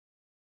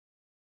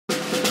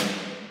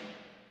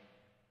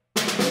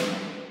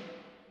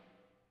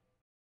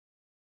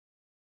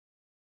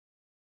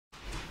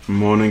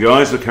Morning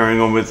guys, we're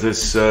carrying on with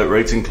this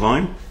rating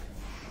climb.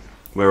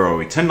 Where are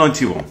we?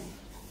 1091.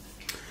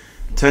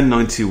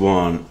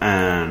 1091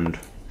 and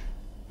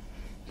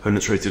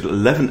opponent's rated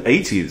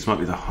 1180. This might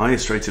be the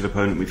highest rated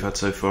opponent we've had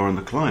so far on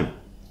the climb.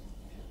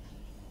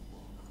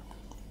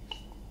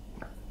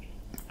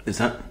 Is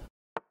that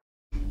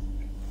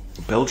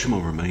Belgium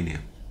or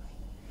Romania?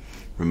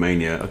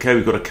 Romania. Okay,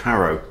 we've got a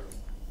Caro.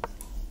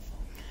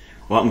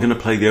 Well, I'm going to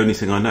play the only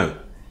thing I know.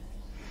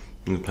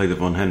 I'm going to play the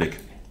von Hennig.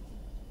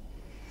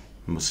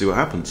 And we'll see what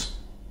happens.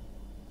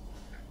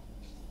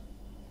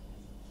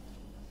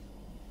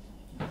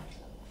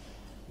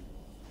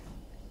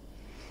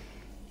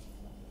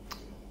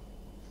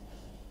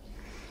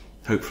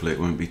 Hopefully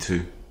it won't be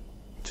too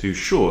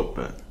short,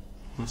 but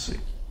we'll see.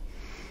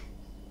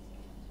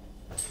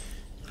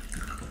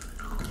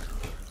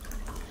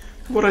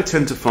 What I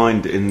tend to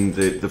find in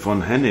the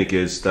von Hennig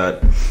is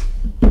that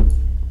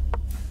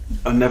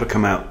I never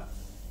come out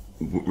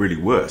really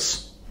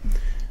worse.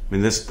 I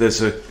mean,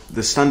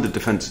 there's standard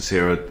defences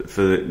here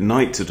for the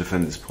knight to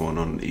defend this pawn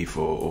on e4,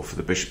 or for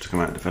the bishop to come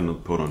out and defend the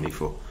pawn on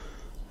e4.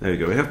 There we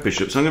go. We have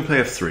bishop, so I'm going to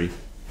play f3.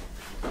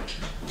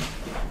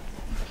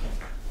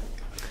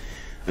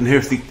 And here,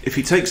 if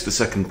he takes the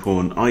second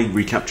pawn, I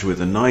recapture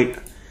with a knight.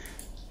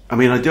 I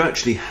mean, I do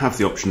actually have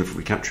the option of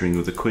recapturing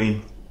with a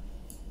queen,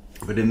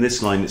 but in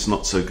this line, it's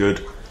not so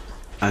good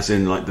as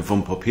in like the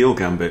von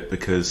Gambit,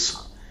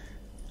 because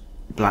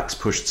black's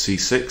pushed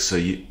c6, so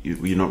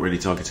you're not really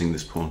targeting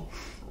this pawn.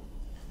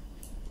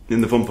 In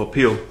the von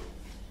Poppel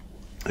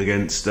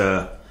against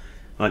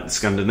like the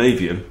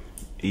Scandinavian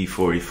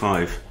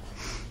e4,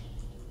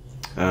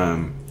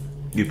 e5,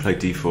 you play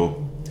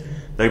d4,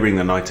 they bring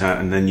the knight out,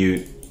 and then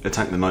you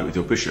attack the knight with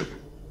your bishop.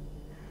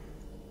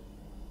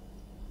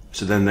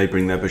 So then they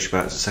bring their bishop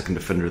out as a second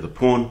defender of the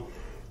pawn,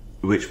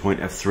 at which point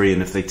f3,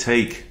 and if they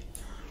take,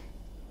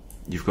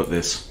 you've got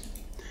this.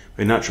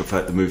 In natural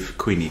fact, the move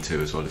queen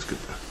e2 as well is good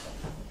there.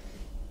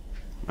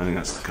 I think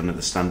that's kind of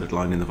the standard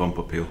line in the von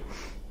Poppel.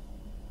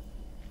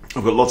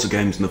 I've got lots of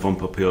games in the von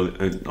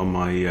Poppel on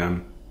my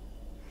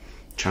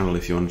channel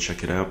if you want to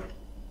check it out.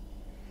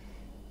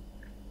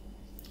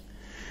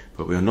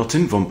 But we are not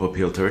in von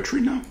Poppel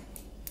territory now.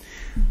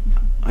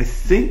 I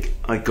think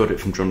I got it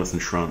from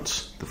Jonathan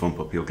Schrantz, the von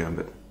Poppel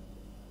Gambit.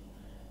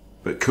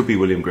 But it could be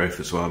William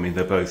Grafe as well. I mean,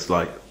 they're both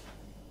like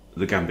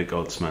the Gambit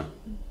gods, man.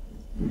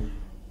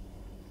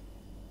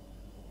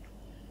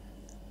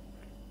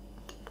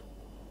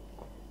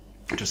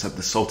 I just had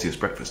the saltiest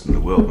breakfast in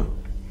the world, man.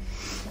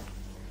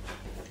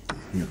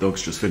 The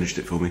dog's just finished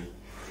it for me.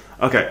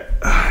 Okay,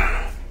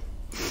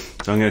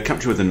 so I'm going to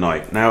capture with a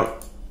knight. Now,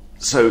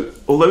 so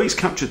although he's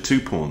captured two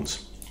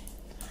pawns,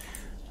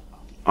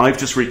 I've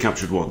just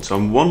recaptured one. So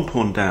I'm one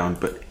pawn down,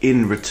 but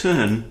in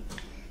return,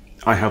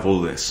 I have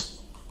all this.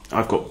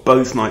 I've got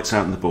both knights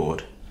out on the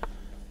board,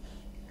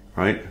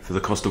 right, for the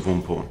cost of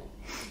one pawn.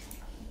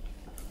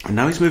 And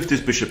now he's moved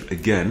his bishop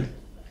again.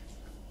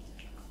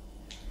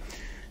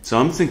 So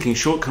I'm thinking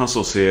short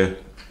castles here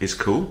is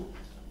cool.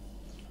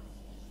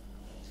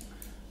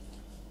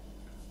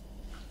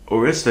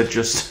 Or is there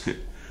just,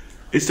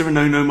 is there a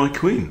no my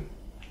queen?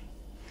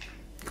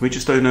 Can we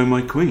just no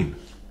my queen?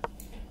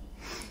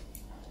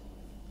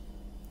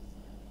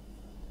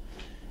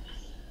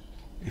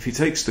 If he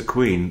takes the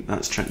queen,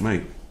 that's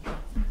checkmate.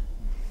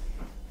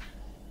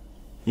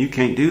 You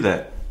can't do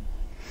that.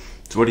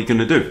 So what are you going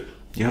to do?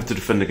 You have to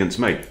defend against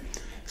mate.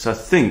 So I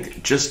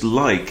think, just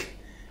like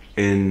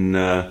in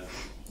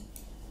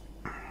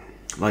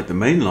like the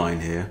main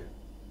line here,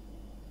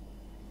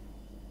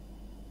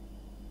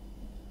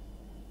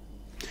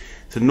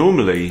 so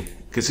normally,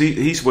 because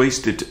he's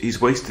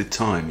wasted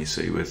time, you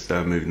see, with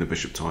moving the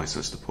bishop twice.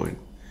 That's the point.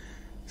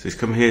 So he's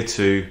come here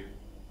to,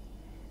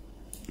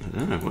 I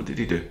don't know, what did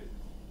he do?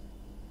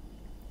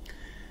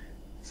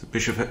 So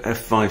bishop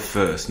f5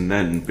 first, and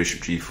then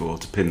bishop g4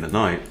 to pin the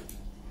knight.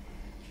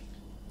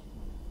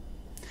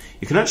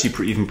 You can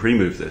actually even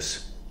pre-move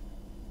this.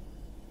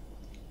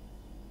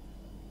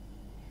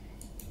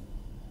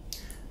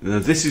 Now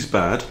this is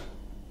bad,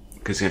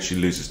 because he actually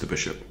loses the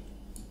bishop.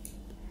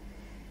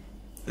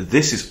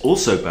 This is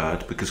also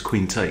bad because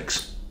queen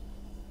takes.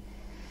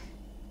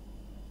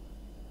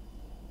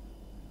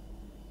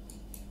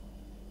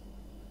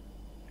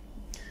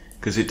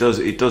 Because it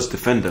does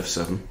defend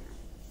f7,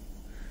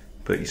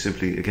 but you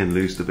simply again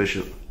lose the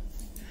bishop.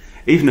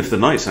 Even if the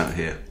knight's out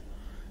here,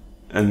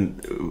 and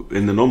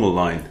in the normal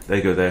line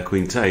they go there,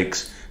 queen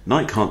takes,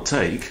 knight can't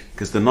take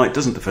because the knight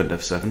doesn't defend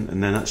f7,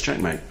 and then that's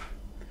checkmate.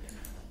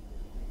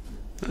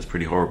 That's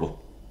pretty horrible.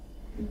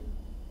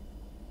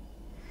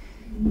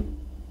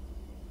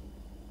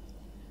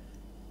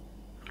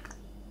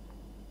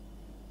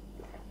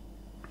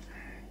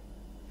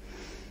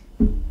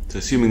 So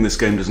assuming this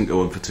game doesn't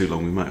go on for too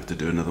long, we might have to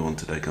do another one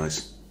today,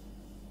 guys.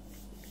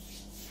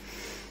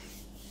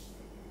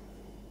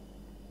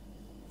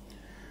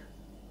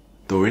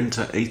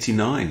 Dorinta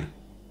 89,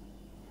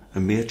 a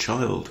mere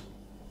child.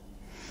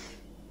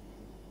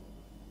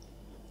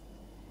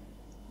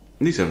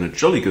 And he's having a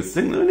jolly good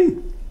thing, isn't he?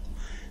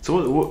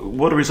 So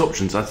what are his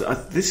options?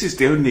 This is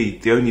the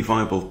only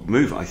viable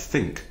move, I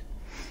think.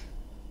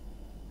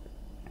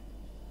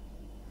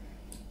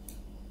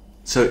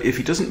 So if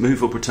he doesn't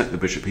move or protect the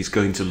bishop, he's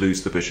going to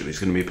lose the bishop. He's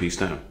going to be a piece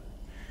down.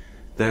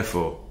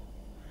 Therefore,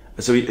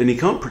 and he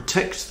can't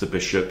protect the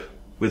bishop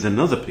with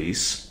another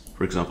piece,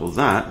 for example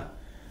that,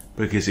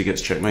 because he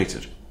gets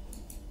checkmated.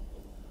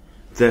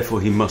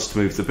 Therefore, he must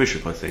move the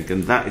bishop, I think,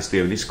 and that is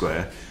the only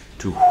square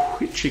to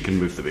which he can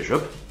move the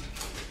bishop.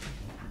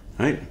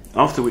 Right?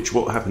 After which,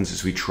 what happens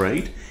is we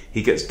trade.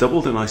 He gets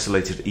doubled and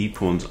isolated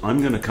e-pawns. I'm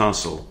going to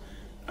castle,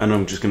 and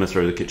I'm just going to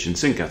throw the kitchen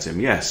sink at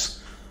him.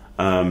 Yes,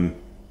 I'm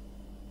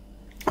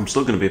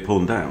still going to be a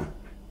pawn down,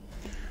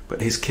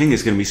 but his king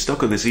is going to be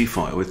stuck on this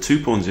e-file with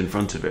 2 pawns in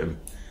front of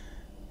him,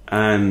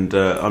 and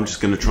I'm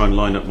just going to try and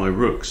line up my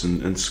rooks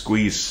and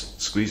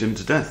squeeze him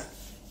to death.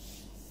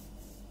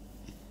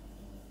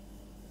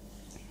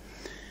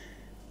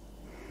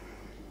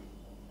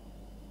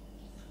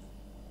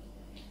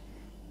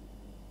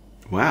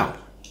 Wow.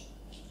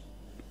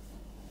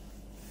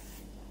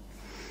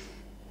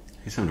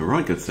 He's having a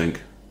right good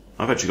think.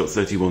 I've actually got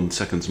 31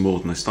 seconds more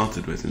than I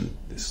started with in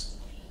this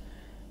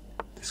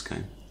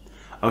game.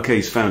 Okay,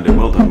 he's found it.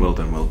 Well done, well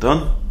done, well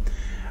done.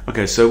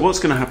 Okay, so what's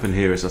going to happen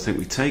here is I think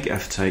we take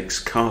f takes,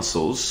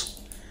 castles.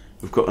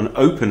 We've got an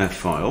open f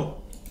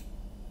file.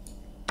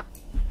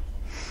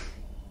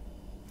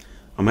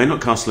 I may not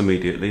castle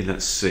immediately.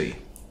 Let's see.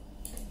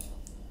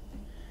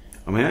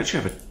 I may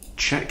actually have a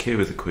check here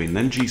with the queen,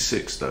 then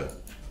g6 though.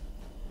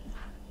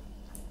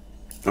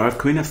 I have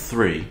queen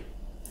f3,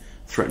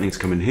 threatening to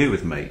come in here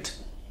with mate.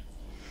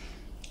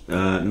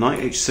 Knight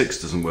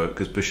h6 doesn't work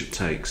because bishop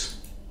takes.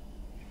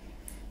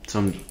 So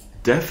I'm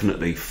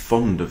definitely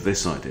fond of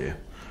this idea.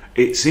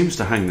 It seems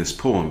to hang this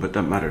pawn, but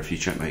don't matter if you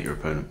checkmate your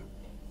opponent.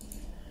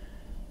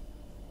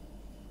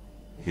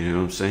 You know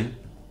what I'm saying?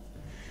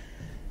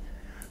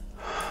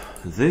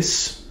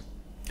 This,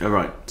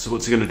 alright, so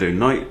what's he going to do?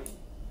 Knight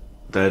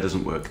there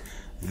doesn't work.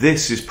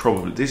 This is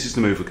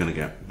the move we're going to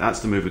get.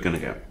 That's the move we're going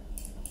to get.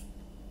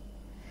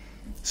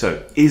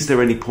 So, is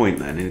there any point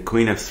then in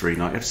queen f3,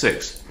 knight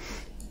f6?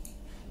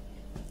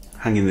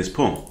 Hanging this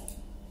pawn?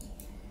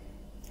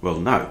 Well,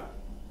 no.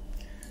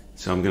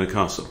 So I'm going to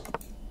castle.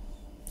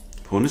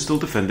 Pawn is still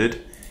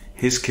defended.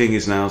 His king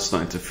is now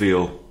starting to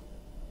feel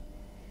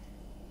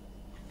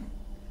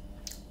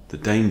the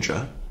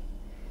danger.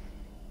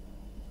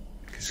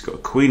 Because he's got a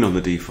queen on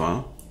the d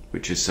file,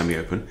 which is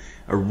semi-open.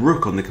 A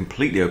rook on the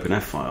completely open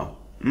f file.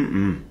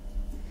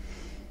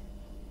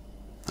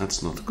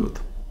 That's not good.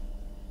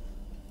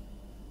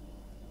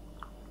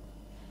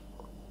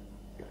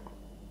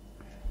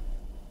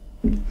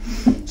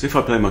 So if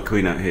I play my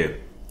queen out here,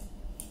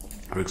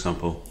 for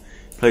example,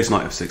 plays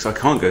knight f6, I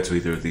can't go to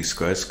either of these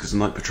squares because the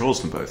knight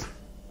patrols them both.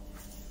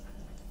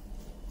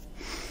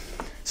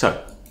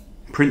 So,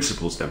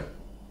 principles then.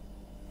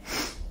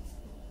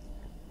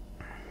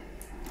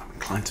 I'm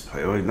inclined to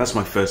play, that's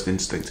my first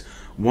instinct.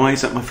 Why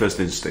is that my first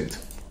instinct?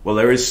 Well,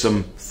 there is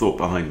some thought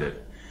behind it.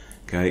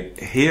 Okay,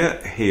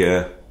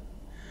 here,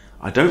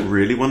 I don't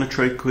really want to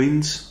trade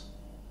queens.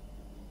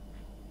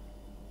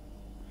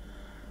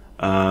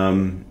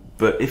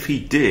 But if he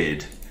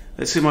did,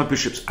 let's say my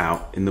bishop's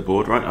out in the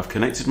board, right? I've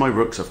connected my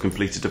rooks, I've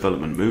completed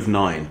development. Move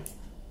 9.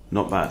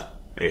 Not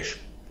bad-ish.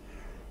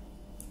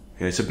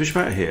 Okay, so bishop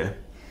out here.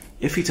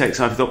 If he takes,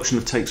 I have the option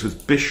of takes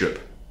with bishop.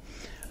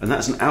 And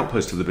that's an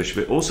outpost of the bishop.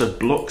 It also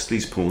blocks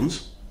these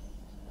pawns.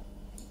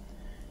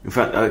 In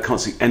fact, I can't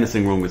see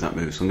anything wrong with that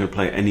move, so I'm going to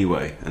play it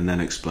anyway and then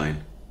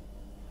explain.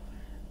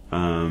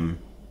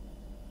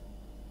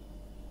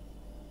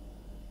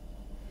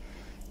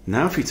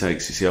 Now if he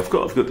takes, you see, I've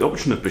got the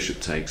option of bishop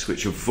takes,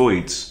 which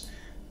avoids,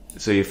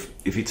 so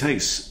if he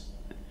takes,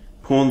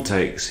 pawn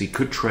takes, he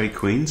could trade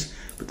queens,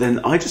 but then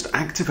I just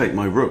activate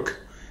my rook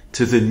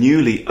to the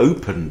newly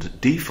opened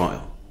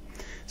d-file.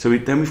 So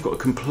then we've got a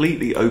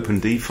completely open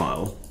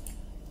d-file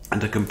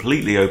and a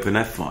completely open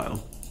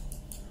f-file,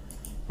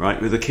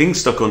 right, with the king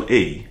stuck on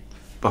e,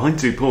 behind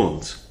 2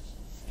 pawns.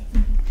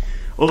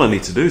 All I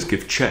need to do is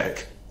give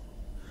check,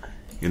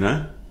 you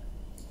know?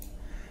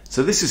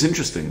 So this is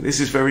interesting.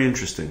 This is very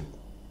interesting.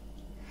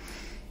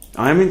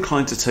 I am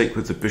inclined to take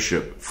with the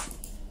bishop,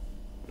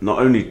 not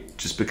only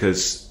just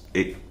because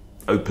it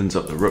opens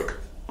up the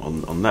rook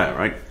on there,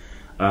 right?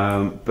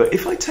 But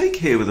if I take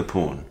here with a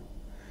pawn,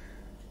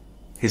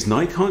 his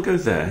knight can't go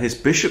there. His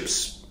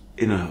bishop's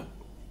in a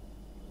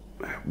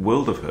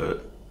world of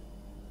hurt.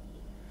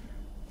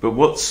 But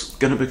what's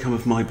going to become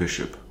of my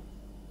bishop?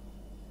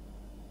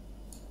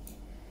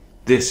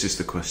 This is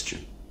the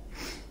question.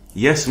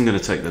 Yes, I'm going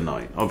to take the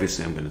knight.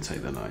 Obviously, I'm going to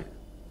take the knight.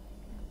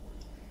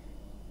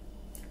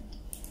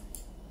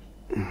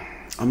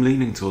 I'm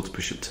leaning towards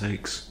bishop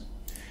takes.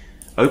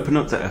 Open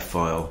up the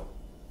f-file.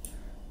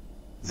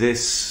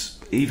 This,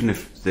 even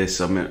if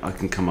this, I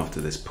can come after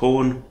this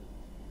pawn.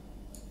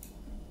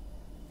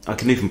 I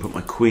can even put my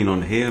queen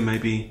on here,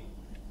 maybe.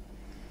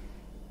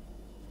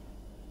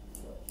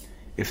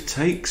 If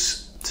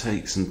takes,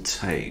 takes and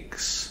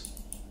takes.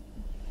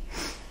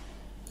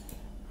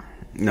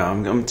 No,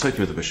 I'm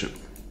taking with the bishop.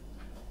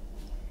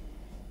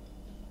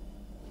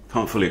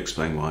 Can't fully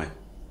explain why.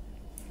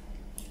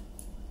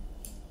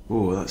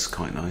 Oh, that's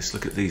quite nice.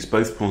 Look at these,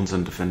 both pawns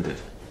undefended.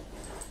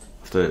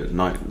 After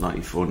knight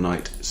 94,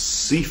 knight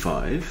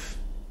c5.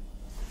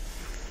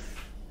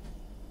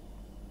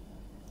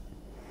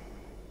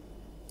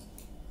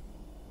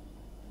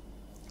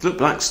 Look,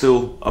 black's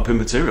still up in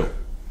material.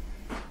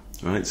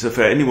 Right, so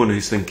for anyone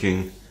who's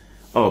thinking,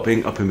 oh,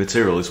 being up in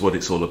material is what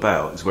it's all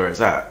about, is where it's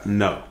at.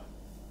 No,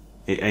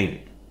 it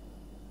ain't.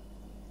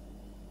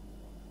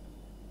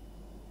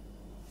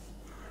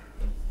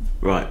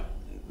 Right,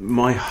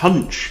 my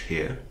hunch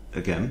here,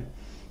 again,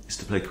 is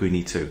to play queen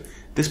e2.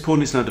 This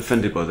pawn is now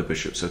defended by the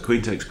bishop, so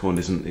queen takes pawn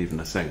isn't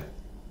even a thing.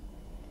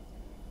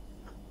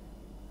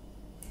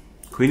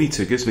 Queen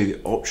e2 gives me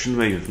the option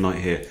maybe of knight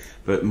here,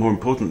 but more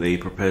importantly,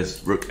 it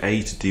prepares rook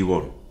a to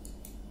d1,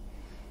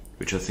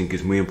 which I think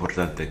is muy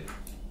importante.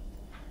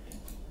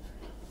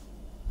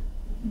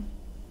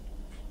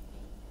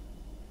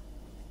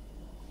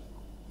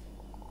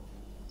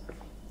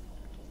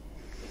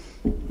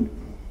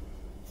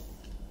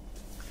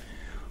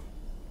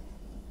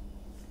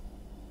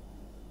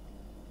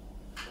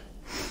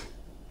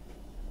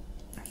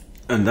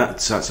 And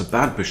that's a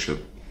bad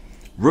bishop.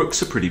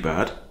 Rooks are pretty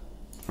bad,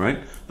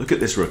 right? Look at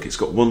this rook, it's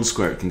got one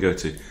square it can go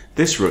to.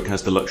 This rook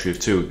has the luxury of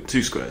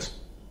two squares,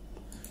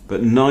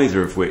 but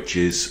neither of which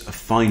is a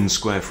fine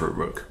square for a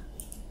rook.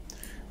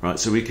 Right,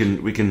 so we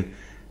can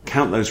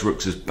count those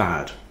rooks as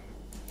bad.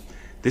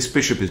 This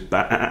bishop is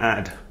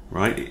bad,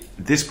 right?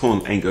 This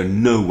pawn ain't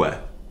going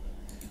nowhere,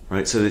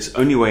 right? So its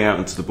only way out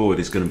onto the board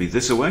is going to be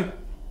this away.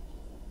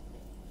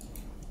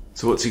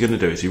 So what's he going to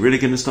do? Is he really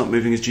going to start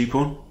moving his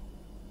g-pawn?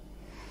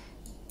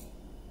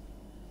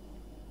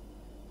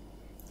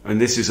 And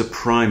this is a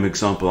prime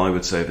example, I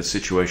would say, of a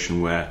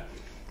situation where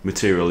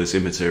material is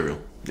immaterial.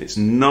 It's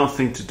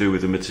nothing to do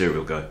with the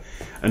material guy.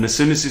 And as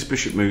soon as this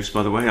bishop moves,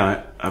 by the way,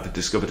 I've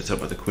discovered it up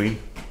by the queen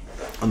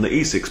on the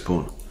e6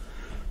 pawn.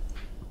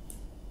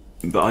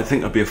 But I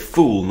think I'd be a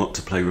fool not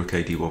to play rook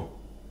a d1.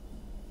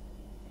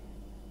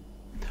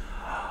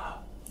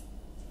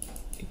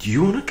 Do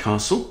you want a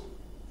castle?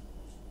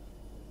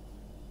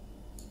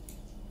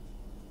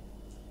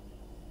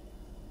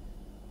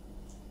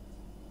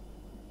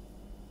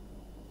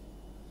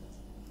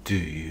 Do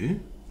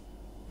you?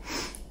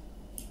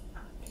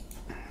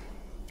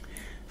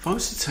 If I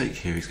was to take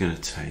here, he's going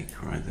to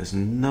take, right? There's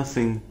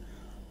nothing.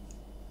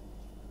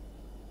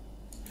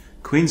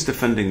 Queen's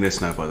defending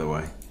this now, by the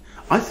way.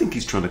 I think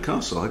he's trying to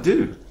castle, I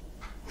do.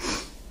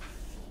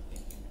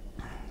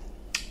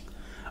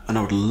 And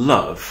I would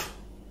love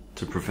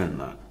to prevent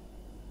that.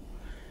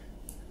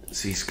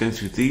 See, he's going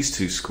through these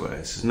two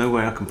squares. There's no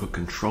way I can put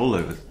control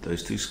over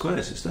those two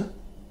squares, is there?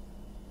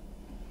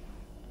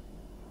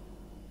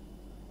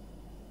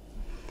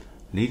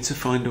 Need to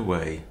find a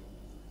way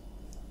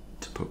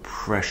to put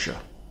pressure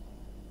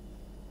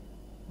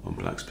on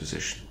black's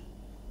position.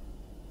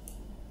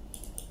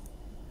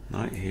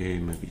 Knight here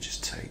maybe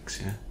just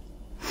takes, yeah?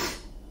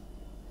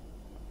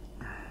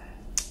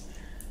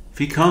 If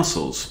he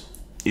castles,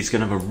 he's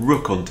going to have a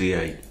rook on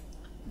d8.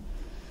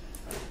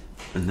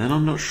 And then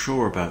I'm not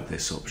sure about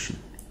this option.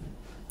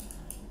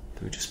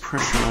 Do we just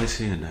pressurize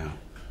here now?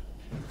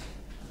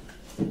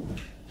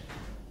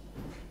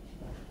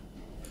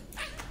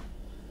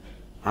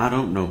 I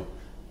don't know.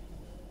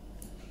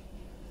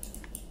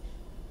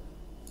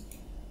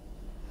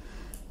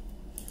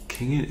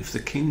 King, if the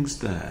king's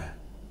there,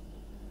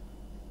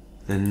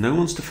 then no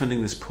one's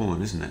defending this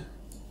pawn, isn't it?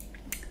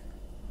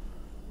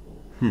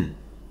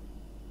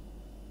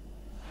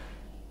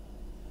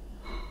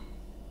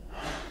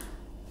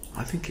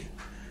 I think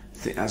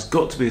it has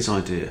got to be his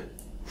idea.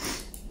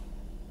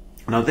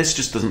 Now this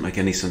just doesn't make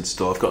any sense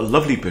at all. I've got a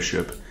lovely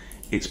bishop.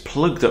 It's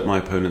plugged up my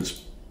opponent's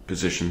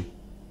position.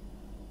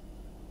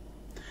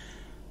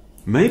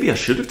 Maybe I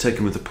should have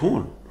taken with the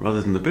pawn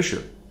rather than the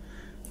bishop,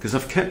 because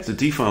I've kept the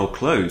d-file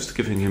closed,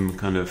 giving him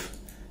kind of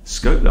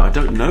scope there. I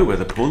don't know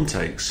whether pawn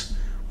takes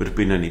would have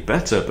been any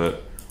better,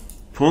 but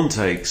pawn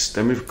takes,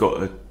 then we've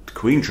got a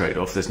queen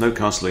trade-off. There's no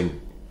castling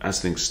as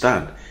things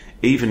stand.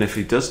 Even if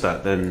he does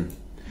that, then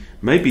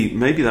maybe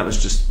that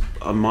was just,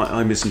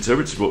 I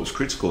misinterpreted what was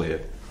critical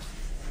here.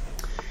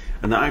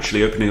 And that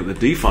actually opening up the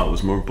d-file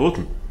was more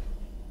important.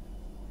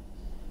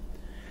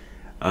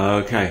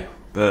 Okay,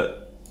 but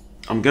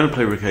I'm going to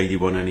play rook a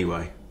d1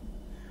 anyway.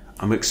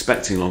 I'm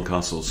expecting long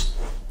castles,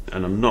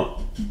 and I'm not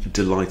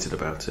delighted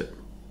about it.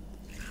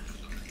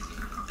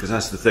 Because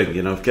that's the thing,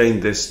 you know, I've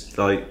gained this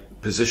like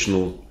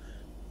positional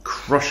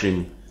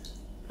crushing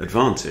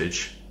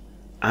advantage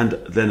and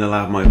then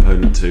allowed my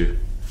opponent to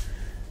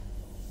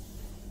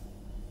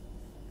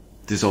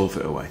dissolve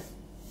it away.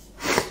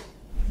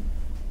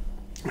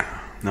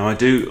 Now I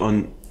do,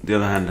 on the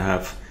other hand,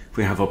 have, if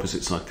we have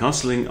opposite side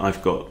castling,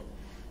 I've got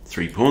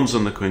 3 pawns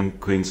on the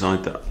queen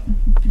side that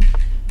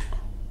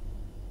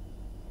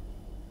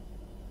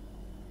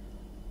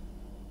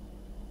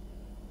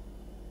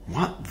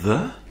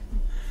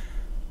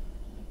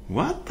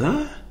What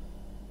the?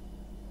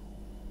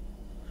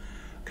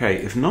 Okay,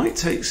 if knight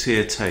takes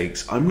here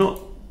takes, I'm not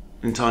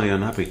entirely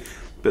unhappy.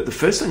 But the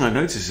first thing I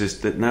notice is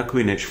that now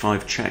queen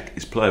h5 check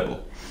is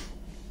playable.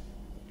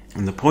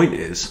 And the point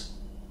is,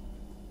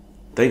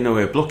 they know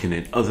we're blocking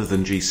it other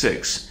than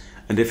g6.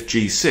 And if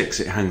g6,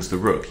 it hangs the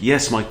rook.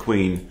 Yes, my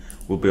queen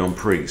will be on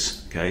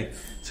prise, okay?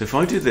 So if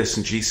I do this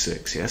and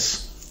g6,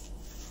 yes,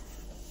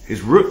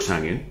 his rook's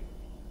hanging,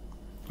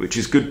 which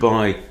is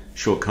goodbye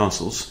short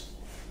castles.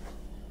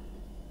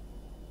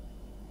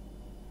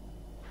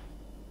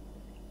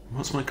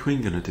 What's my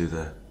queen going to do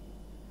there?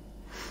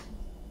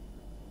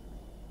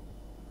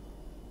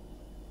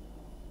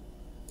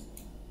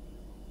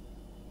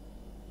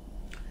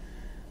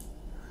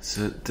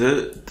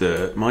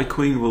 So my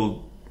queen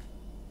will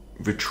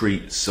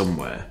retreat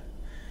somewhere.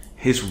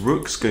 His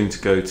rook's going to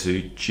go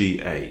to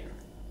g8.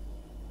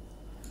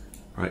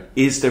 Right?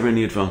 Is there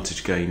any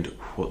advantage gained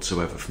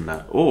whatsoever from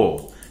that?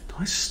 Or do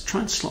I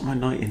try and slot my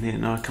knight in here?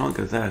 No, I can't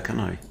go there, can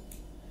I?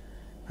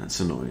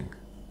 That's annoying.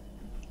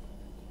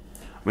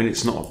 I mean,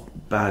 it's not a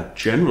bad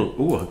general.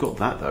 Oh, I got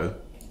that though.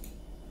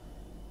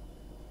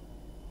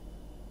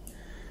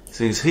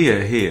 So he's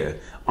here.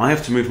 I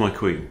have to move my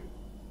queen.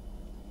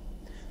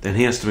 Then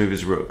he has to move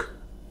his rook.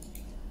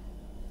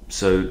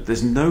 So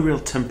there's no real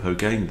tempo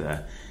gained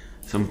there.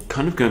 So I'm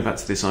kind of going back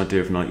to this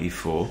idea of knight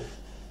e4.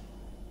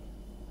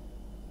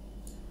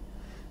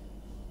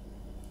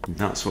 And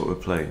that's what we're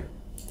playing.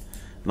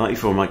 Knight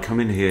e4 might come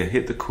in here,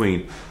 hit the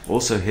queen,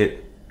 also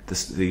hit the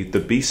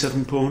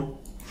b7 pawn.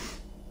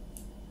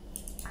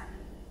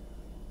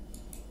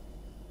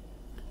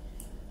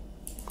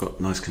 Got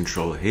nice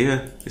control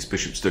here. This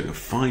bishop's doing a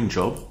fine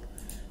job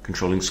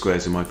controlling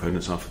squares in my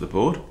opponent's half of the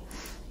board.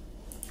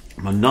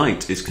 My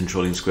knight is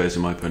controlling squares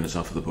in my opponent's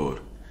half of the board.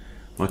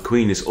 My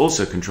queen is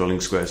also controlling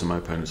squares in my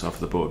opponent's half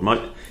of the board.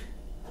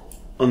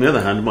 On the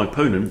other hand, my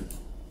opponent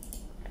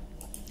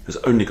has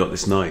only got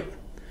this knight.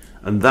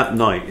 And that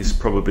knight is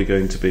probably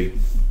going to be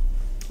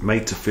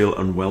made to feel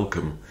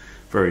unwelcome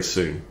very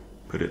soon.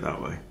 Put it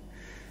that way.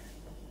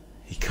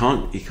 He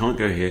can't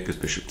go here because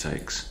bishop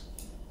takes.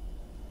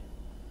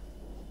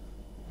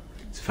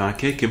 So if I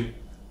kick him...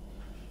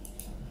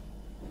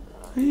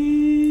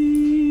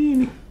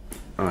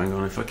 Oh, hang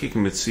on, if I kick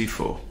him with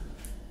c4,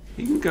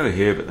 he can go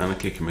here, but then I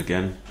kick him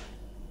again.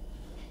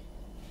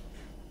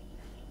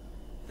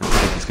 I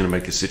think he's going to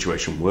make his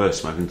situation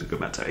worse, I'm having to go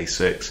back to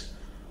a6.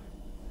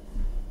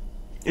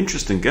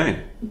 Interesting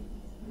game.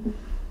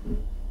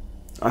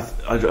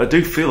 I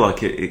do feel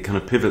like it kind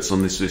of pivots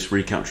on this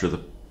recapture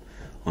of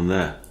on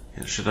there.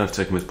 Yeah, should I have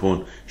taken with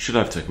pawn? Should I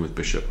have taken with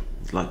bishop?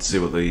 I'd like to see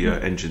what the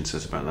engine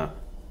says about that.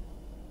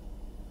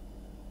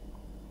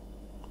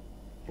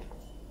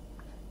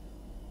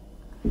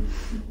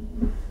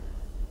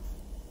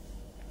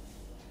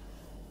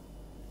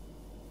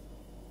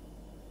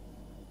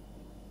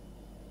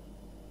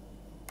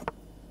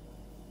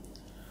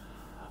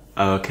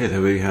 Okay,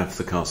 there we have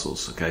the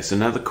castles. Okay, so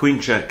now the queen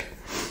check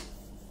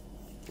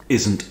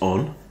isn't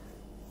on.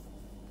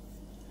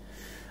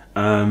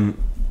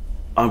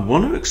 I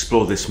want to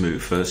explore this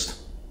move first.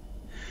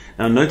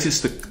 Now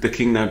notice the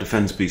king now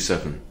defends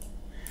b7.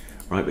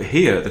 Right, but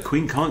here the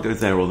queen can't go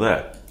there or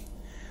there.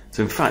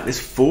 So in fact this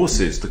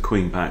forces the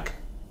queen back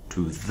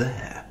to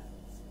there.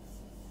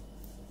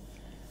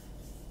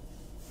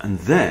 And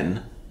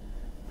then,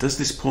 does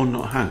this pawn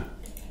not hang?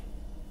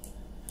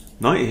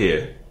 Knight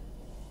here.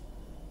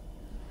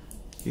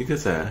 You go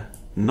there.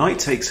 Knight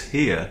takes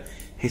here,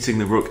 hitting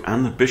the rook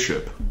and the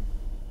bishop.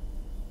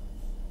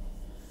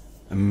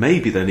 And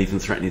maybe then even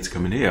threatening to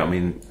come in here. I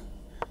mean,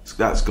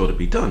 that's got to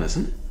be done,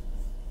 hasn't it?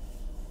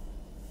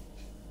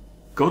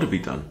 Got to be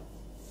done.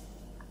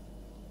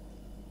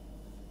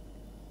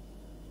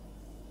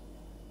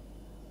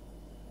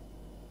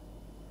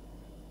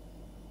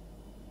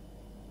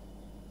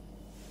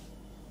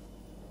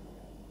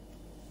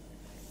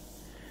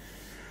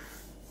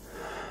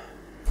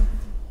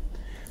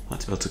 I'd like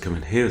to be able to come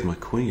in here with my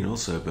queen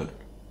also, but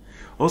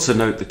also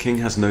note the king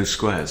has no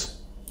squares.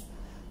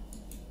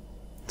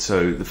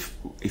 So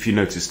if you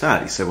notice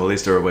that, you say, well,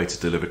 is there a way to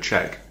deliver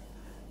check?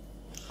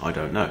 I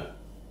don't know.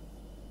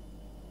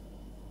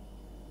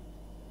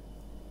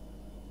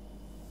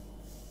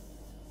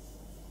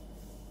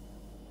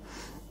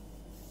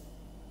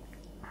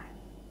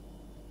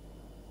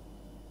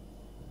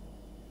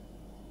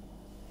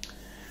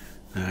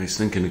 Now he's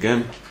thinking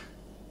again.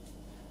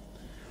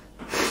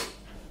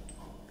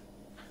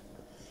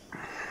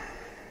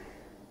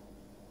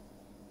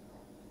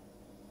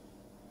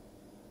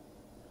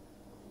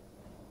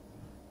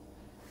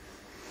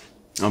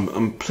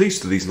 I'm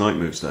pleased with these knight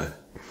moves though.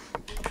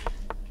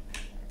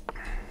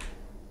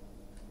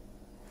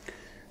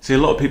 See, a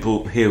lot of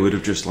people here would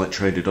have just like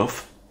traded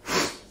off.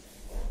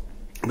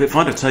 But if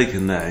I'd have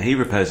taken there, he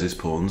repairs his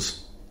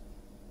pawns.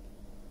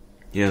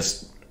 He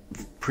has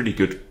pretty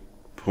good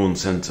pawn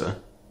centre.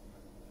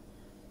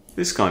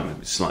 This guy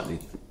maybe slightly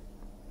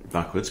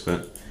backwards,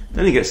 but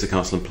then he gets the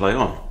castle and play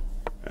on.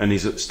 And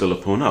he's still a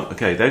pawn up.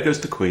 Okay, there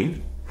goes the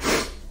queen.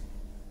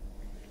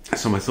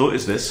 So my thought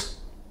is this.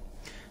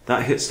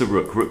 That hits the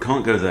rook. Rook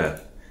can't go there.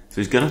 So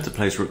he's going to have to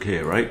play his rook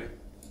here, right?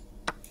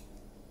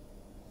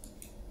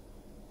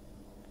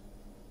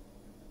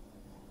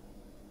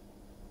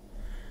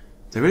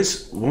 There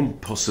is one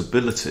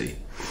possibility,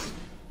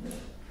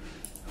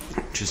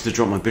 which is to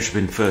drop my bishop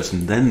in first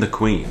and then the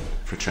queen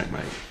for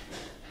checkmate.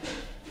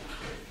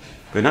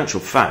 But in actual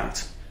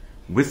fact,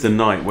 with the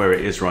knight where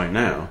it is right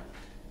now,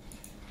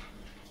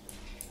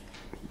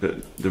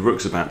 the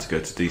rook's about to go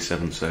to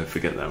d7, so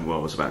forget that. What I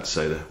was about to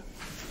say there.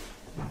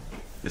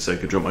 Yes, I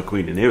could drop my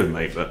queen in here with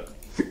mate, but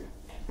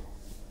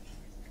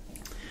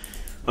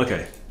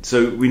okay.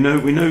 So we know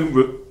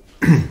rook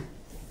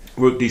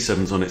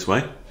d7's on its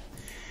way.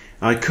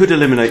 I could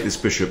eliminate this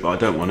bishop, but I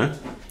don't want to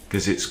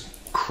because it's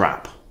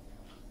crap.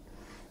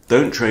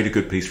 Don't trade a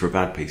good piece for a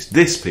bad piece.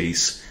 This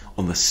piece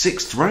on the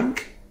 6th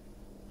rank.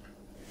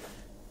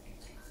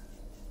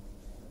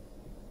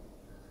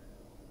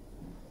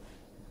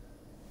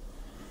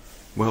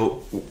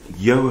 Well,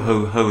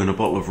 yo-ho-ho and a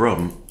bottle of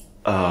rum.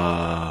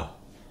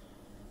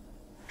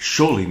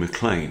 Surely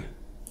McLean.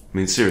 I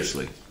mean,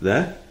 seriously.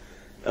 There?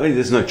 I mean,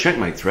 there's no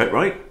checkmate threat,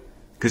 right?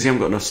 Because you haven't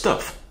got enough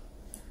stuff.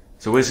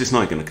 So where's this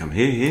knight going to come?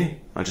 Here?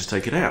 I just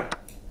take it out.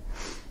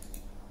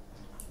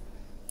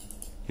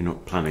 You're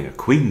not planning a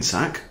queen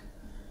sack.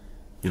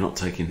 You're not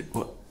taking...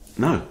 What?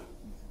 No.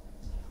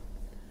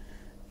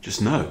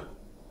 Just no.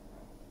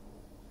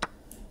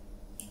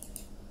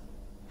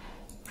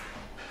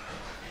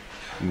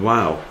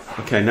 Wow.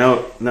 Okay,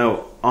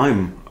 now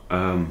I'm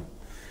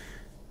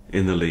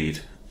in the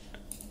lead.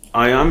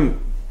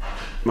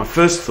 My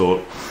first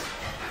thought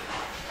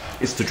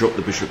is to drop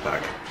the bishop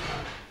back.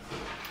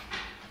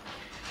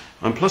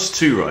 I'm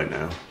 +2 right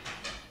now.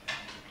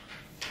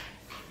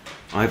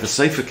 I have a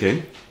safer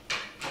king.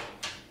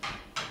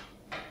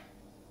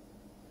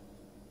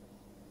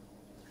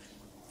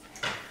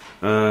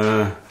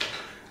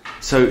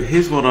 So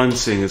here's what I'm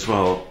seeing as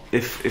well.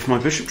 If my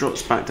bishop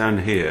drops back down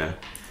here,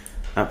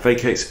 that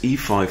vacates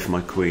e5 for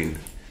my queen.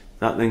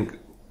 That then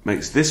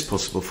makes this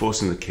possible,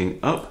 forcing the king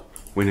up,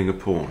 winning a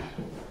pawn,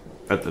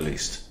 at the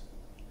least.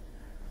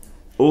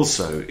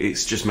 Also,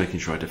 it's just making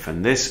sure I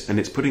defend this, and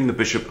it's putting the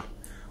bishop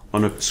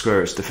on a square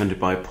that's defended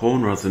by a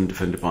pawn rather than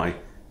defended by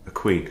a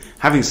queen.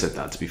 Having said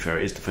that, to be fair,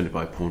 it is defended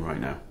by a pawn right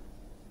now.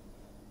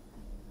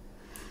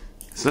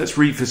 So let's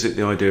revisit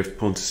the idea of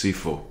pawn to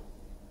c4.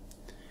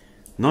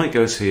 Knight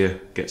goes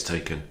here, gets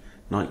taken.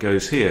 Knight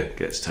goes here,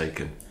 gets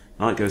taken.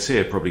 Knight goes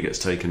here, probably gets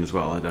taken as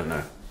well, I don't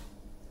know.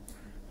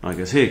 Knight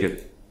goes here,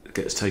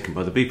 gets taken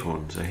by the b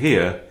pawn. So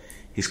here,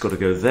 he's got to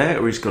go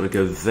there, or he's got to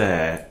go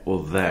there,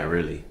 or there,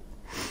 really.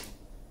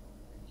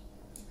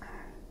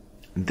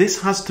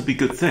 This has to be a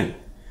good thing.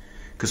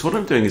 Because what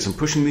I'm doing is I'm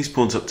pushing these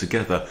pawns up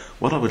together.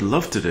 What I would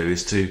love to do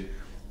is to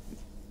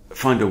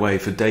find a way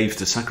for Dave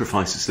to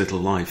sacrifice his little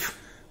life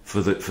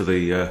for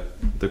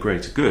the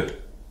greater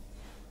good.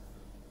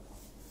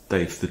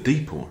 Dave, the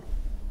d pawn.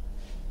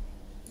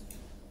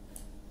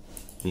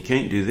 You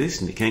can't do this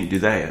and you can't do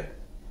that.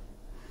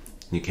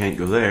 You can't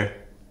go there.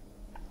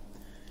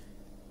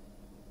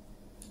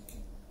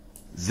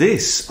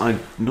 This, I'm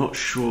not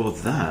sure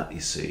that, you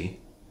see.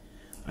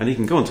 And he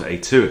can go on to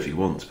a2 if he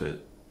wants,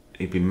 but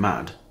he'd be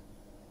mad.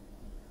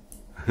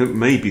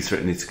 Maybe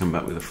threatening to come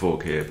back with a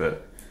fork here,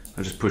 but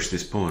I just push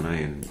this pawn,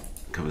 and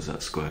covers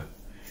that square.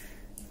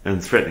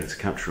 And threatening to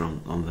capture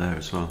on there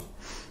as well.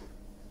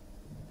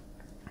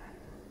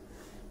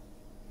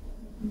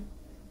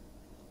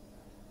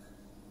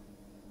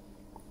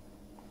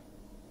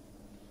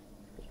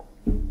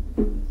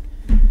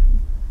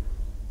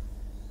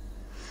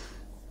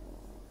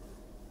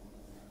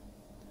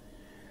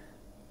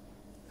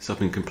 So I've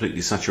been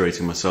completely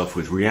saturating myself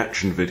with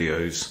reaction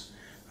videos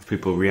of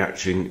people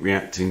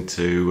reacting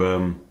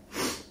to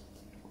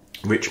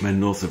Rich Men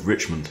North of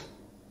Richmond.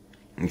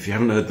 And if you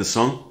haven't heard the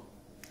song,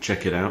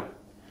 check it out.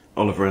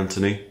 Oliver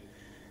Anthony.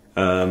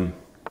 Come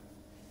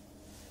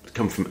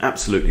from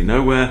absolutely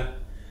nowhere.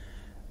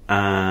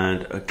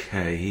 And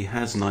okay, he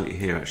has knight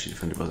here actually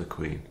defended by the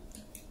queen.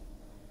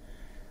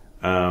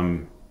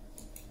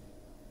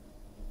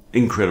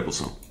 Incredible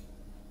song.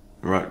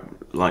 Right,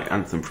 like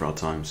anthem for our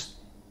times.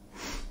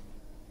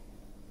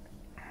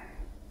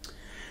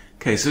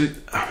 Okay, so,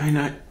 I mean,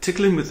 I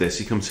tickle him with this,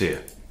 he comes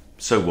here.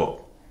 So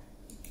what?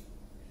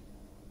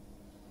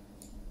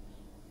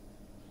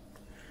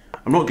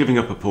 I'm not giving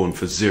up a pawn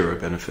for zero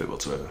benefit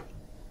whatsoever.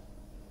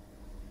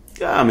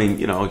 Yeah, I mean,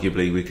 you know,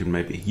 arguably we can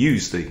maybe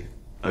use the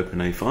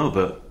open A file,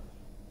 but...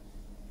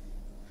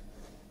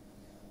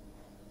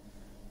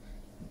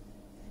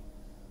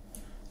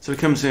 So he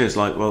comes here, it's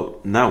like, well,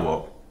 now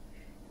what?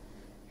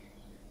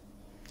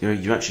 You know,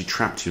 you've actually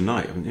trapped your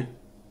knight, haven't you?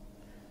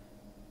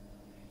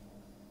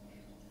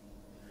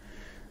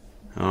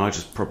 I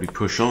just probably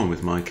push on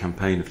with my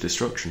campaign of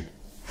destruction.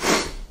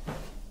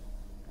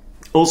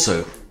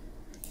 Also,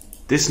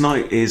 this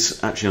knight is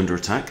actually under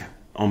attack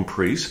on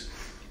prise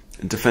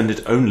and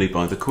defended only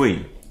by the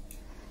queen.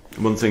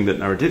 And one thing that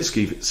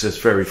Naroditsky says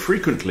very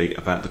frequently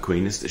about the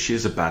queen is that she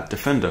is a bad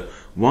defender.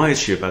 Why is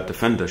she a bad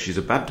defender? She's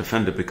a bad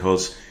defender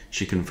because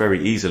she can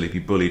very easily be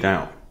bullied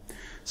out.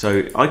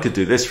 So I could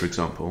do this, for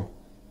example,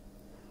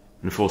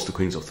 and force the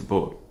queens off the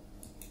board.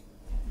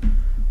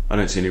 I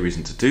don't see any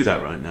reason to do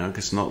that right now,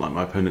 because it's not like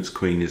my opponent's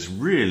queen is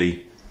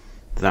really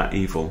that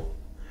evil.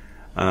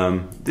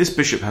 This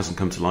bishop hasn't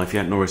come to life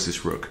yet, nor is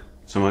this rook.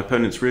 So my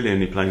opponent's really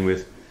only playing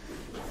with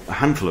a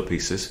handful of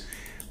pieces.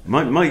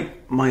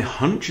 My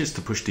hunch is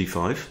to push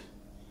d5.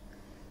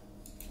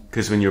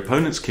 Because when your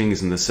opponent's king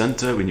is in the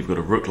center, when you've got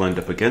a rook lined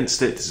up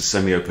against it, it's a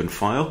semi-open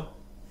file.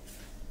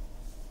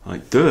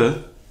 Like,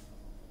 duh.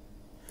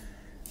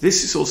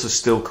 This is also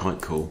still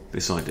quite cool,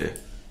 this idea.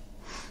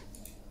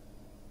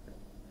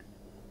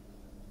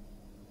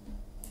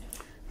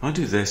 If I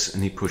do this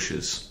and he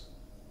pushes,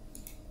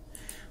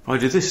 if I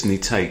do this and he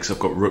takes, I've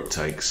got rook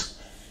takes,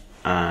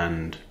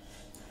 and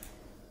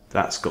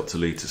that's got to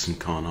lead to some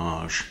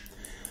carnage.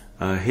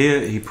 Here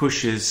he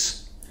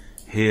pushes,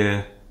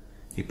 here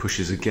he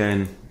pushes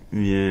again.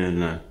 Yeah,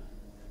 no.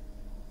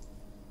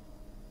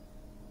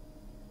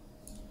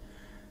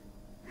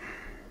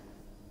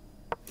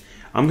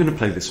 I'm going to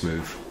play this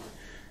move,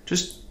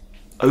 just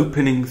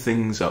opening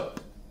things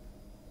up.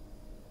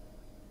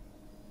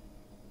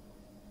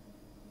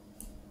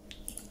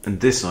 And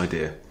this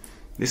idea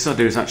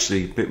is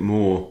actually a bit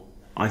more,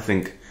 I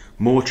think,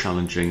 more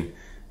challenging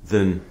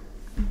than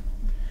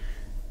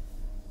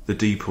the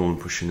D pawn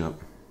pushing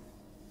up.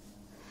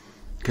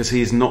 Because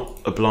he is not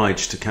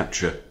obliged to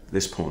capture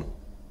this pawn.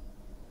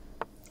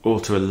 Or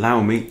to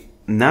allow me.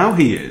 Now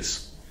he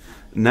is.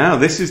 Now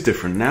this is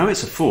different. Now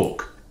it's a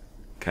fork.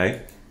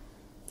 Okay?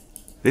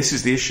 This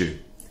is the issue.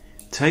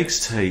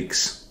 Takes,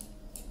 takes,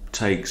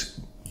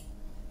 takes,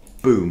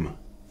 boom.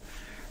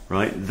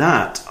 Right?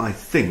 That, I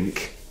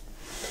think,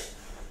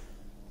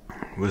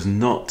 was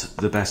not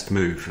the best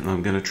move. And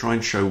I'm going to try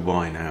and show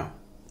why now.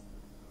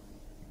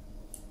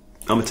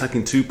 I'm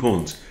attacking 2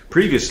 pawns.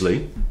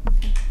 Previously,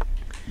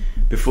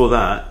 before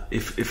that,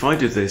 if I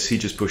do this, he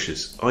just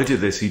pushes. I do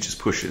this, he just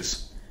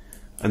pushes.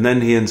 And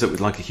then he ends up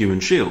with like a human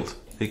shield.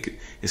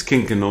 His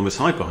king can almost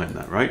hide behind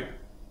that, right?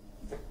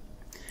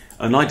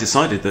 And I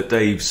decided that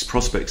Dave's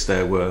prospects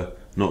there were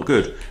not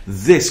good.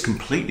 This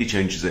completely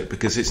changes it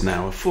because it's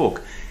now a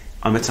fork.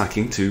 I'm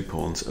attacking 2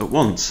 pawns at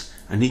once,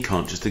 and he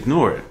can't just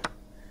ignore it.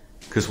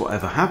 Because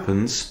whatever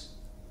happens,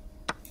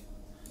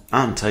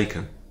 I'm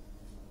taken.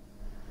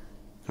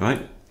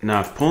 Right?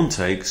 Now if pawn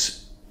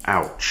takes,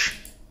 ouch.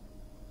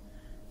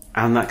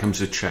 And that comes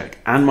to check.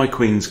 And my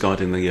queen's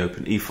guarding the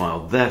open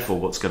e-file. Therefore,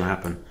 what's going to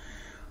happen?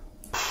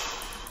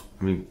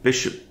 I mean,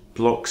 bishop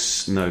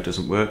blocks. No, it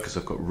doesn't work because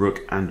I've got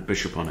rook and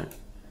bishop on it.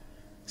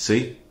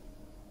 See?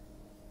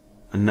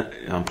 And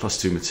I'm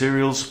 +2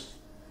 materials.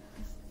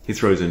 He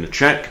throws in a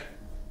check.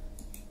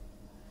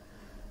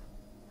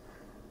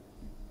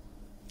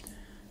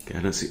 Okay,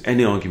 I don't see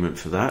any argument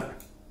for that.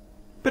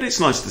 But it's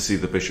nice to see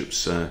the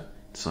bishops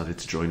decided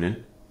to join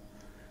in.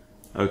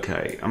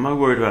 Okay, am I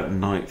worried about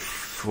knight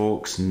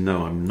forks?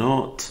 No, I'm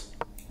not.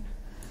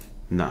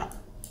 No.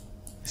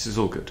 This is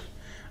all good.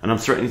 And I'm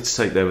threatening to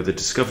take there with a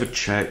discovered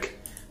check,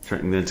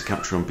 threatening then to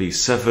capture on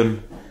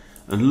b7.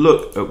 And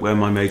look at where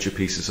my major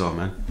pieces are,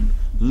 man.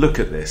 Look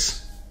at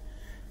this.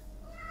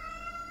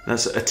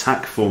 That's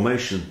attack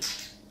formation.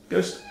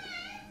 Ghost,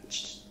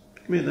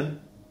 come here then.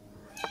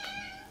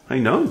 I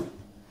know.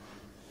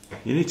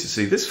 You need to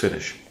see this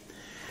finish.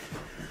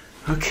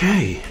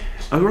 Okay.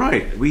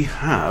 Alright, we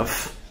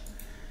have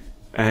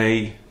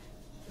a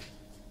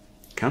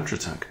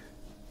counterattack.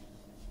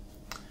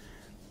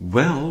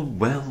 Well,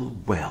 well,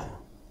 well.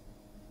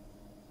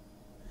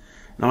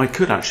 Now I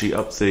could actually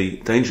up the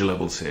danger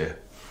levels here.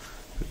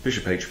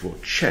 Bishop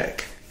h4,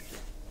 check.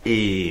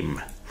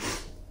 Aim.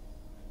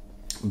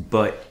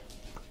 But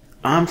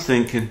I'm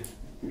thinking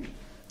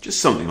just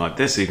something like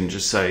this, even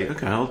just say,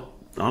 okay, I'll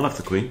have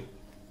the queen.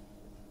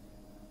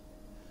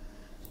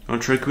 You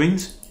want to trade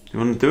queens? You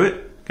want to do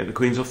it? Get the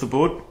queens off the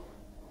board?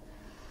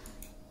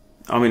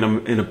 I mean,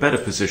 I'm in a better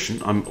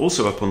position. I'm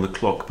also up on the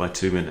clock by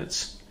 2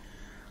 minutes.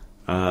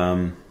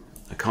 I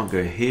can't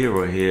go here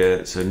or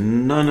here, so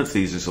none of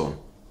these is on.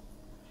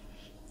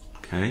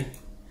 Okay.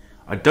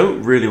 I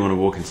don't really want to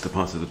walk into the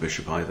path of the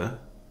bishop either.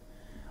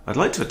 I'd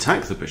like to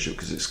attack the bishop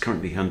because it's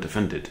currently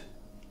undefended.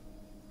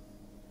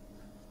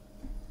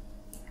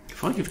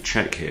 If I give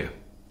check here,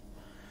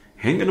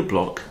 he ain't going to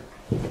block.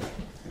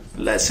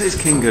 Let's say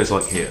his king goes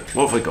like here.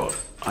 What have I got?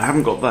 I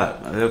haven't got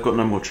that. I've got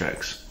no more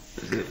checks.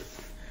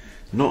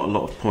 Not a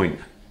lot of point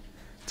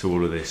to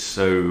all of this.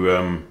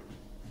 So,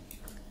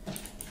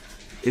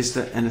 is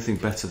there anything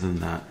better than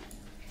that?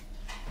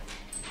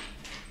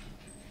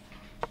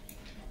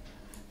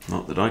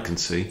 Not that I can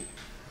see.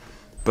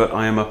 But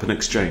I am up an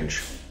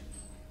exchange.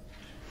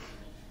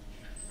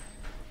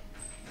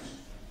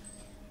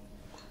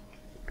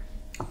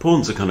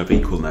 Pawns are kind of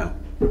equal now.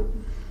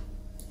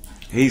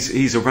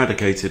 He's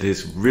eradicated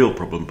his real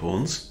problem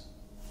pawns,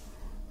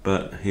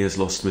 but he has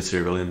lost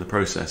material in the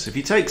process. If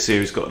he takes here,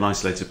 he's got an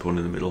isolated pawn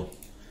in the middle.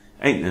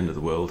 Ain't the end of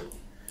the world.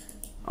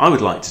 I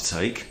would like to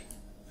take,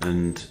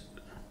 and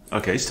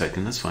okay, he's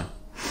taken, that's fine.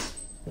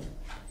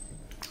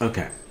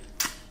 Okay.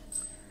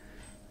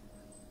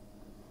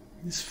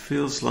 This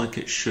feels like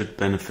it should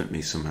benefit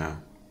me somehow.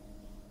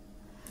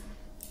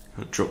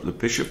 I'll drop the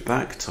bishop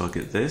back,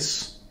 target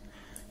this.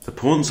 The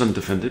pawn's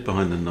undefended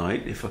behind the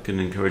knight. If I can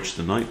encourage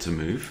the knight to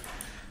move.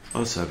 I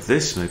also have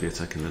this, maybe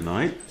attacking the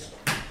knight.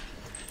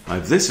 I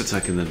have this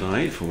attacking the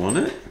knight if I want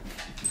it.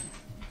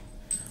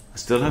 I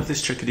still have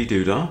this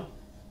chickadee-doodah.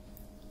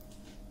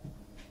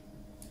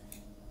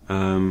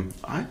 I'm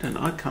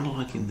kind of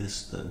liking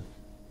this though.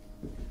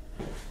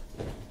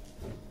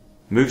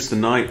 Moves the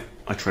knight,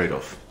 I trade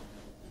off.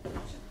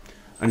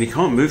 And you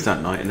can't move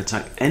that knight and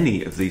attack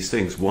any of these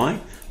things.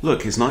 Why?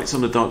 Look, his knight's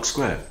on a dark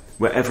square.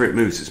 Wherever it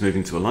moves, it's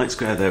moving to a light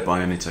square,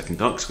 thereby only attacking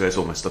dark squares.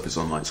 All my stuff is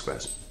on light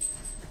squares.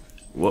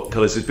 What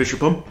colour is his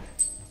bishop on?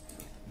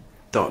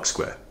 Dark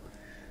square.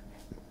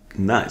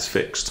 And that is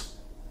fixed.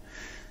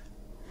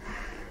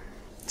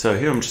 So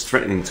here I'm just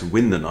threatening to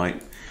win the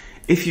knight.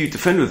 If you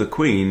defend with a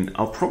queen,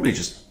 I'll probably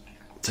just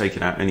take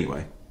it out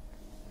anyway.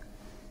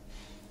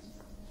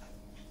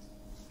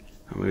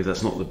 Maybe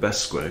that's not the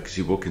best square because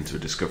you walk into a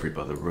discovery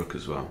by the rook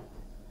as well.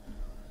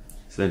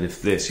 So then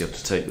if this you have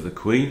to take with the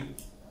queen,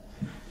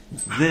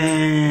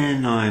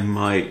 then I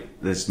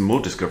might... There's more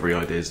discovery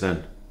ideas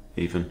then,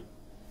 even.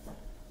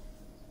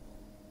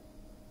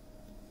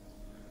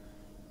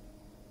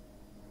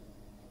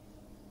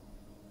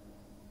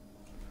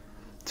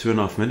 Two and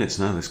a half minutes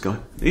now, this guy.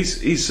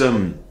 He's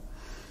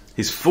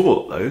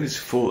fought though. He's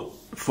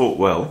fought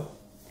well.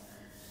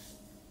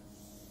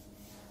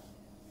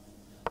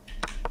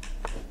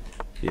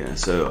 Yeah,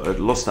 so I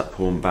lost that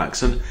pawn back.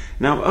 So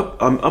now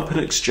I'm up in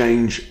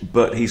exchange,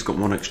 but he's got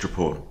one extra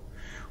pawn,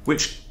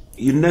 which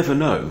you never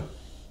know.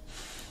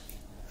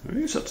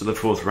 He's up to the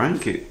 4th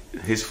rank,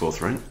 his 4th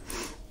rank.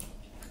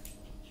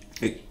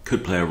 It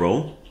could play a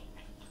role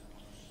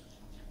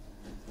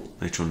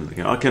later on in the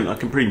game. I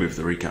can pre-move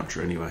the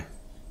recapture anyway.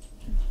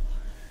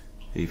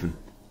 Even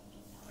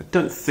I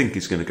don't think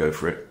he's going to go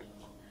for it.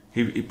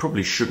 He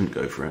probably shouldn't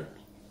go for it.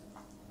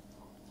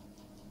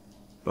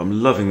 But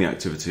I'm loving the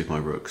activity of my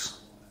rooks.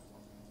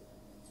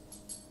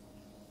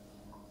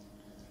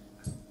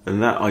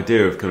 And that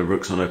idea of kind of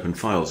rooks on open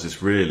files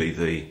is really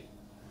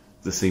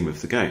the theme of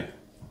the game.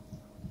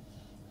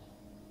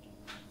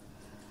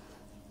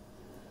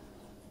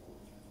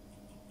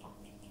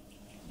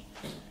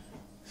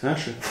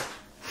 Sasha.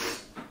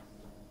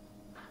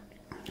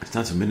 It's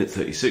down to minute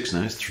 36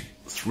 now. It's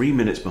 3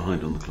 minutes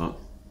behind on the clock.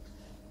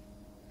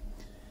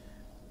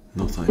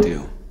 Not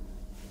ideal.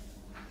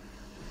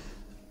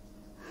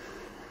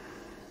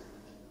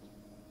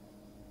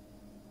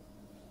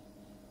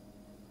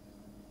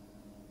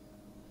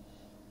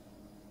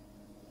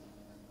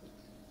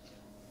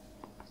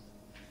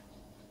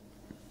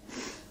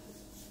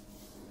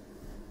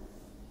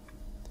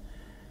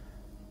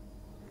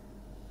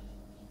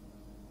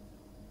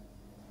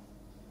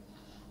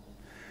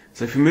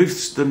 So if he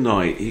moves the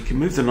knight, he can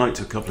move the knight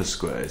to a couple of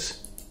squares.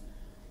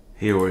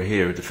 Here or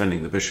here,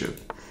 defending the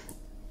bishop.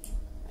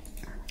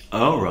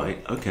 Oh,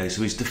 right. Okay,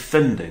 so he's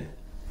defending.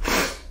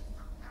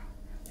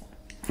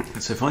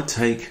 So if I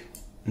take...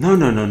 No.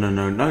 No,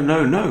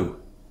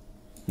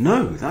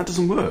 that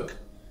doesn't work.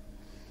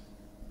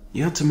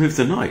 You had to move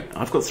the knight.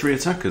 I've got 3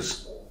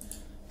 attackers.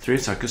 3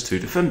 attackers, 2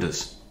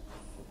 defenders.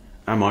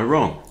 Am I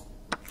wrong?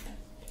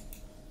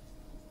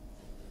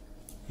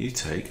 You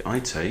take, I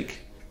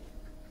take...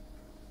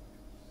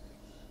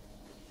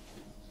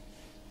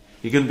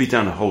 You're going to be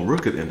down a whole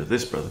rook at the end of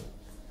this, brother.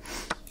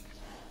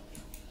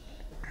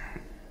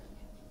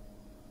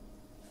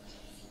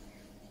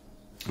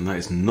 And that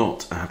is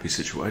not a happy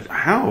situation.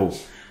 How?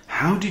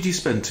 How did you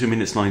spend 2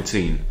 minutes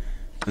 19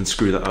 and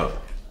screw that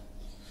up?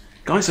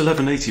 Guy's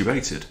 1180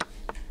 rated.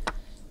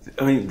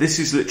 I mean, this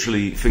is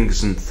literally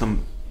fingers and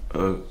thumb.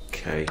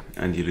 Okay,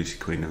 and you lose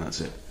your queen and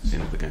that's it. It's the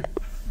end of the game.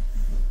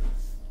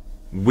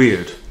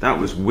 Weird. That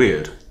was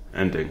weird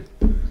ending.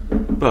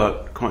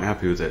 But quite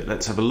happy with it.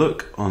 Let's have a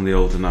look on the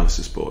old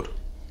analysis board.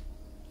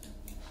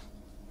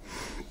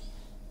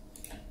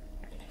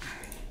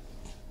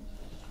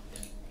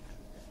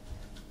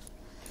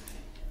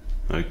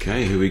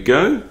 Okay, here we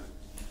go.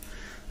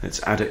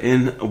 Let's add it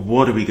in.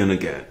 What are we going to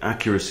get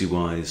accuracy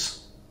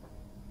wise?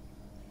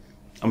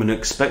 I'm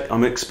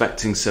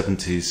expecting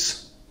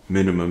 70s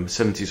minimum,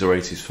 70s or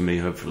 80s for me,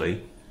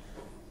 hopefully.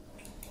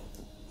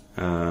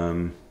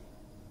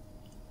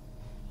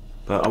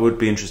 But I would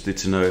be interested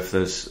to know if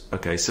there's,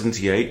 okay,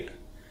 78,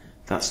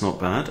 that's not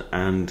bad,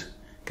 and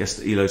guess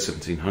the ELO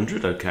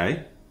 1700,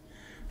 okay.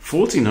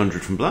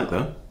 1400 from black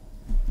though.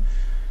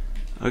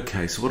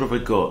 Okay, so what have I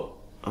got?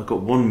 I've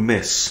got 1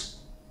 miss.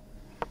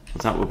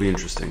 That will be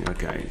interesting.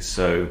 Okay,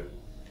 so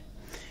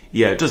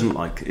yeah, it doesn't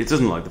like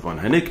the von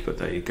Hennig, but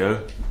there you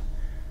go.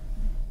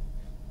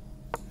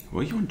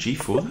 Were you on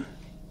G4 then?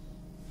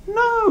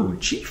 No,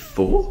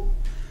 G4?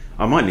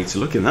 I might need to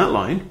look in that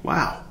line.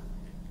 Wow.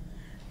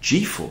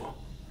 G4.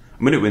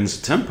 I mean, it wins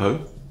the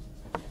tempo,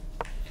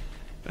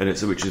 and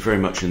which is very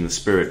much in the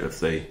spirit of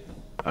the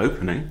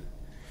opening,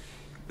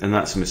 and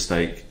that's a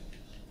mistake.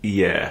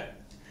 Yeah,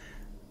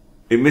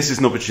 it misses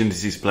an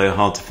opportunity to play a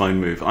hard to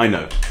find move. I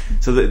know.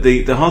 So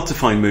the hard to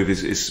find move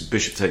is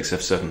bishop takes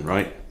f7,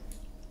 right?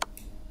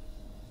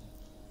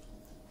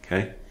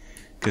 Okay,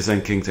 because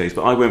then king takes.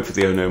 But I went for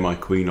the oh no my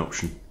queen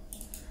option.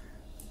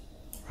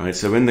 Right.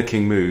 So when the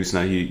king moves,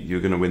 now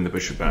you're going to win the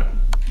bishop back.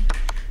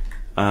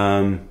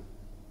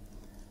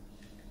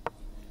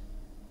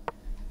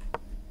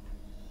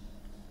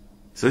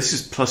 So this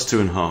is plus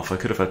 2.5. I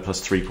could have had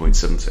plus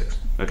 3.76.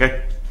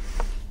 Okay?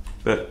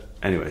 But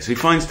anyway, so he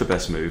finds the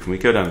best move, and we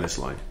go down this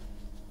line.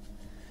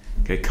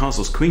 Okay,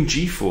 castles Queen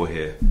G4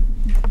 here.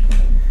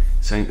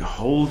 Saying,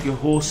 hold your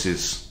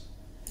horses.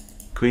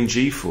 Queen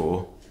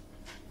G4.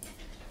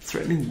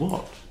 Threatening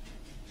what?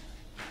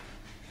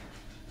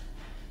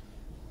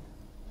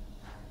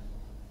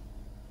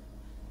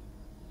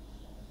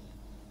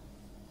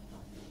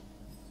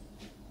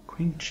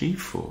 Queen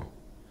G4.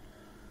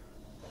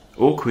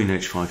 Or Queen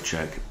H5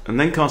 check. And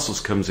then castles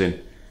comes in.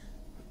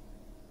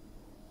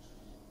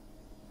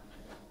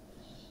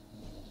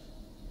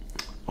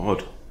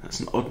 Odd. That's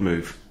an odd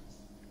move.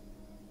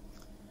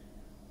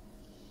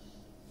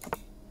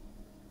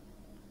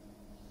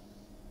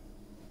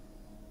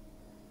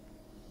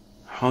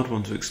 Hard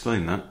one to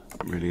explain, that.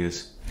 It really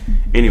is.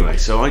 Anyway,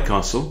 so I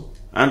castle.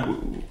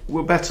 And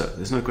we're better.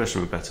 There's no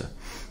question we're better.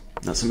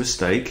 That's a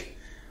mistake.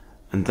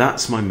 And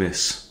that's my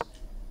miss.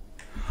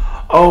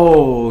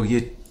 Oh,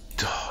 you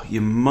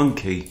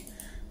monkey.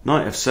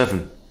 Knight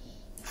f7.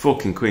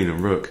 Forking queen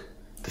and rook.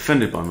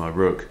 Defended by my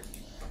rook.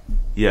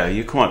 Yeah,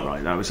 you're quite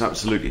right. That was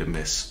absolutely a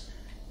miss.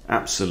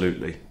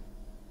 Absolutely.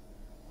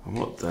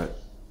 What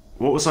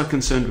was I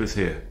concerned with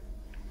here?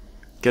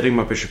 Getting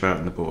my bishop out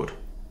on the board.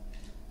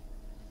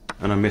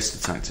 And I missed the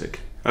tactic.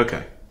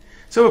 Okay.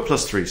 So we're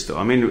plus 3 still.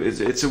 I mean,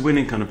 it's a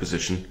winning kind of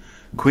position.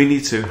 Queen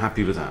e2,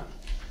 happy with that.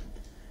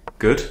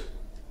 Good.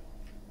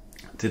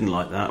 Didn't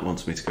like that.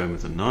 Wants me to go in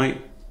with a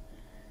knight.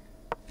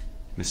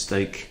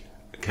 Mistake.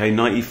 Okay,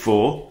 knight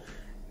e4.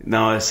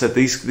 Now I said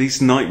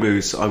these knight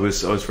moves I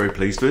was very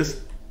pleased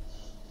with.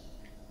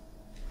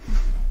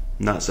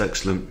 And that's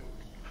excellent.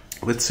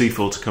 With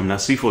c4 to come. Now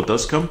c4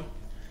 does come.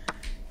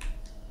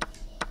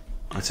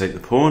 I take the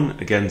pawn.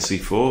 Again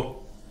c4.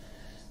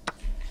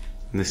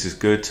 And this is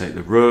good. Take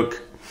the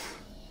rook.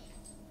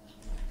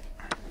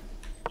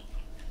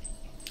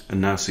 And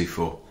now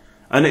c4.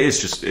 And it's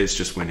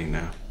just winning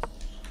now.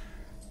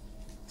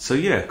 So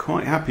yeah,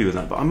 quite happy with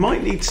that. But I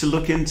might need to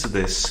look into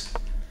this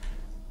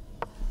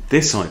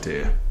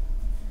idea.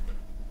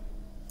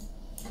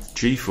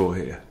 G4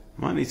 here.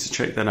 Might need to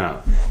check that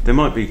out. There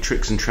might be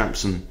tricks and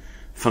traps and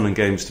fun and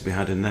games to be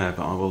had in there,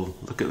 but I will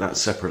look at that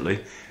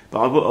separately. But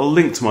I'll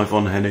link to my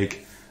von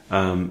Hennig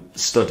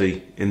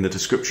study in the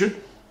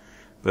description.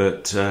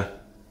 But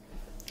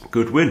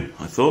good win,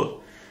 I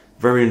thought.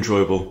 Very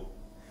enjoyable.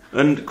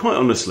 And quite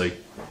honestly,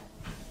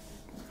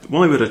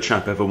 why would a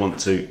chap ever want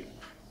to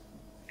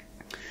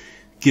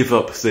give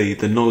up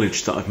the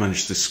knowledge that I've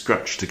managed to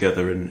scratch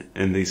together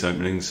in these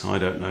openings? I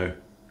don't know.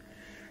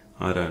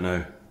 I don't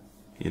know.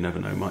 You never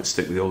know. Might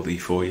stick with the old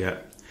e4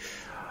 yet,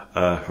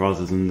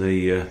 rather than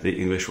the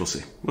English. We'll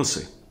see. We'll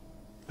see.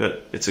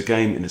 But it's a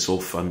game and it's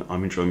all fun.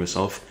 I'm enjoying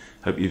myself.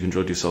 Hope you've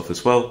enjoyed yourself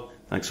as well.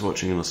 Thanks for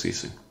watching, and I'll see you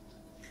soon.